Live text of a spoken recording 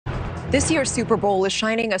This year's Super Bowl is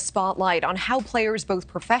shining a spotlight on how players, both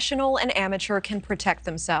professional and amateur, can protect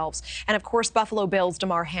themselves. And of course, Buffalo Bills'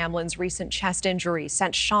 Damar Hamlin's recent chest injury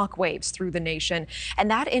sent shockwaves through the nation.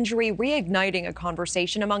 And that injury reigniting a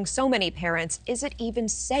conversation among so many parents. Is it even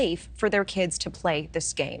safe for their kids to play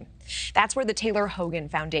this game? That's where the Taylor Hogan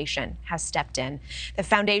Foundation has stepped in. The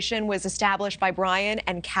foundation was established by Brian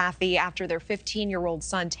and Kathy after their 15-year-old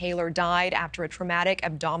son Taylor died after a traumatic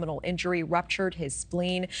abdominal injury ruptured his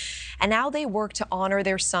spleen. And now they work to honor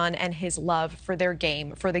their son and his love for the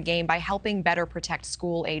game by helping better protect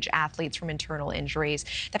school-age athletes from internal injuries.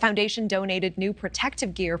 The foundation donated new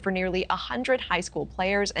protective gear for nearly 100 high school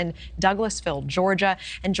players in Douglasville, Georgia.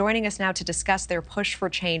 And joining us now to discuss their push for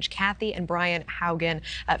change, Kathy and Brian Haugen,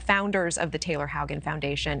 founders of the Taylor Haugen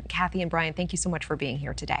Foundation. Kathy and Brian, thank you so much for being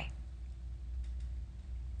here today.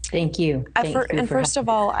 Thank you. First of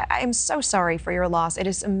all, I am so sorry for your loss. It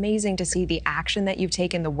is amazing to see the action that you've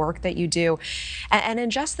taken, the work that you do. And in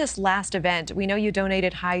just this last event, we know you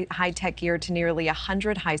donated high-tech gear to nearly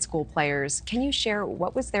 100 high school players. Can you share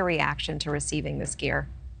what was their reaction to receiving this gear?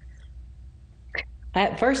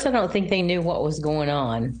 At first, I don't think they knew what was going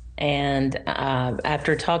on. And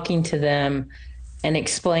after talking to them and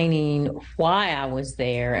explaining why I was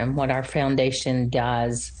there and what our foundation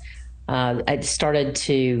does, I started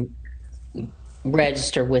to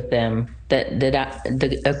register with them that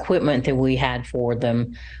the equipment that we had for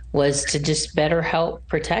them was to just better help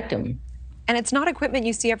protect them. And it's not equipment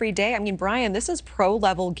you see every day. I mean, Brian, this is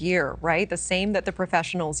pro-level gear, right? The same that the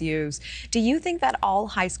professionals use. Do you think that all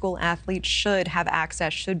high school athletes should have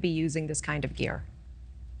access, should be using this kind of gear?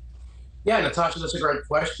 Yeah, Natasha, that's a great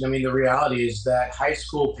question. I mean, the reality is that high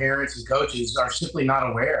school parents and coaches are simply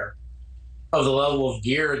not aware of the level of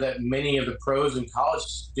gear that many of the pros and college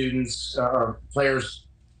students or players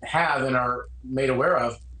have and are made aware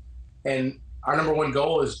of. And our number one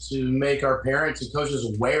goal is to make our parents and coaches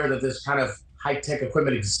aware that this kind of high-tech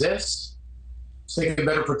equipment exists, so they can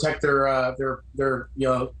better protect their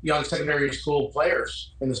young secondary school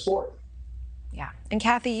players in the sport. Yeah. And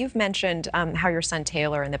Kathy, you've mentioned how your son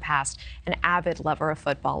Taylor in the past, an avid lover of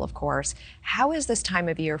football, of course. How is this time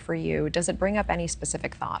of year for you? Does it bring up any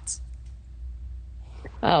specific thoughts?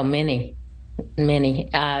 Oh, many.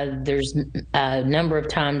 There's a number of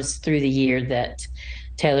times through the year that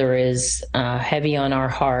Taylor is heavy on our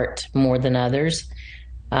heart more than others.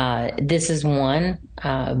 This is one.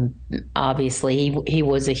 Obviously, he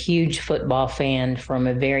was a huge football fan from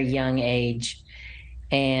a very young age.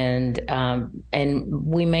 And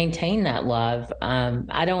we maintain that love.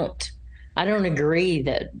 I don't agree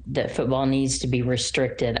that football needs to be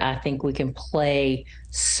restricted. I think we can play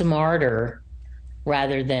smarter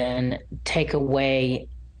rather than take away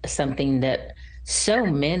something that so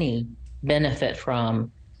many benefit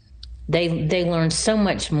from. They learn so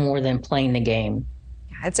much more than playing the game.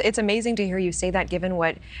 It's amazing to hear you say that, given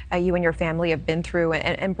what you and your family have been through.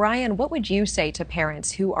 And Brian, what would you say to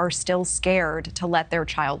parents who are still scared to let their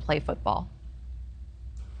child play football?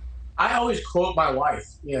 I always quote my wife.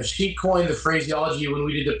 You know, she coined the phraseology when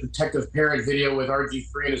we did the protective parent video with RG3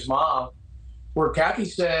 and his mom, where Kathy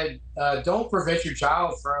said, don't prevent your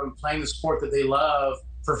child from playing the sport that they love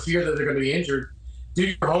for fear that they're going to be injured. Do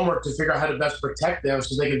your homework to figure out how to best protect them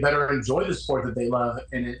so they can better enjoy the sport that they love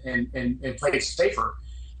and play it safer.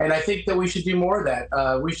 And I think that we should do more of that.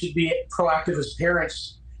 We should be proactive as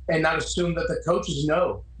parents and not assume that the coaches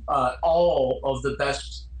know all of the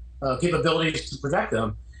best capabilities to protect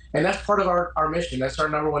them. And that's part of our mission. That's our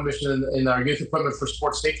number one mission in our Youth Equipment for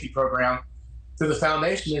Sports Safety program through the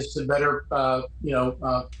foundation, is to better,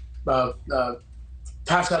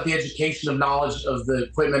 pass out the education of knowledge of the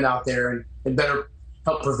equipment out there and better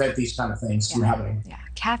help prevent these kind of things from happening. Yeah.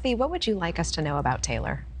 Kathy, what would you like us to know about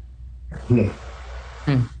Taylor?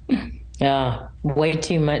 Way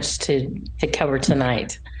too much to cover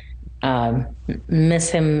tonight. Miss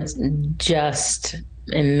him just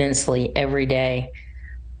immensely every day,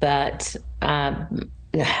 but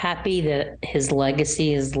happy that his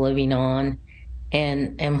legacy is living on,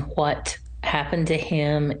 and what happened to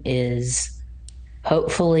him is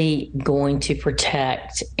hopefully going to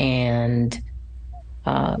protect and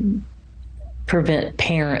prevent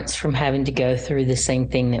parents from having to go through the same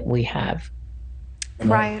thing that we have.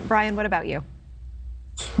 Brian, what about you?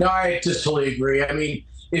 No, I just totally agree. I mean,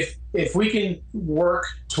 if we can work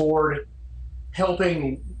toward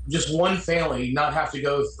helping just one family not have to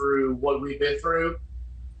go through what we've been through,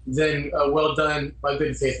 then well done, my good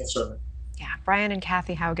and faithful servant. Yeah, Brian and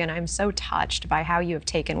Kathy Haugen, I'm so touched by how you have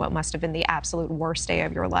taken what must have been the absolute worst day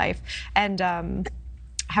of your life and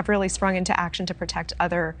have really sprung into action to protect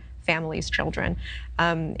other families' children.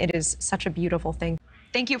 It is such a beautiful thing.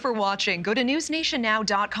 Thank you for watching. Go to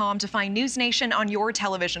newsnationnow.com to find News Nation on your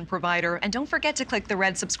television provider. And don't forget to click the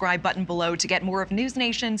red subscribe button below to get more of News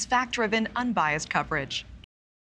Nation's fact-driven, unbiased coverage.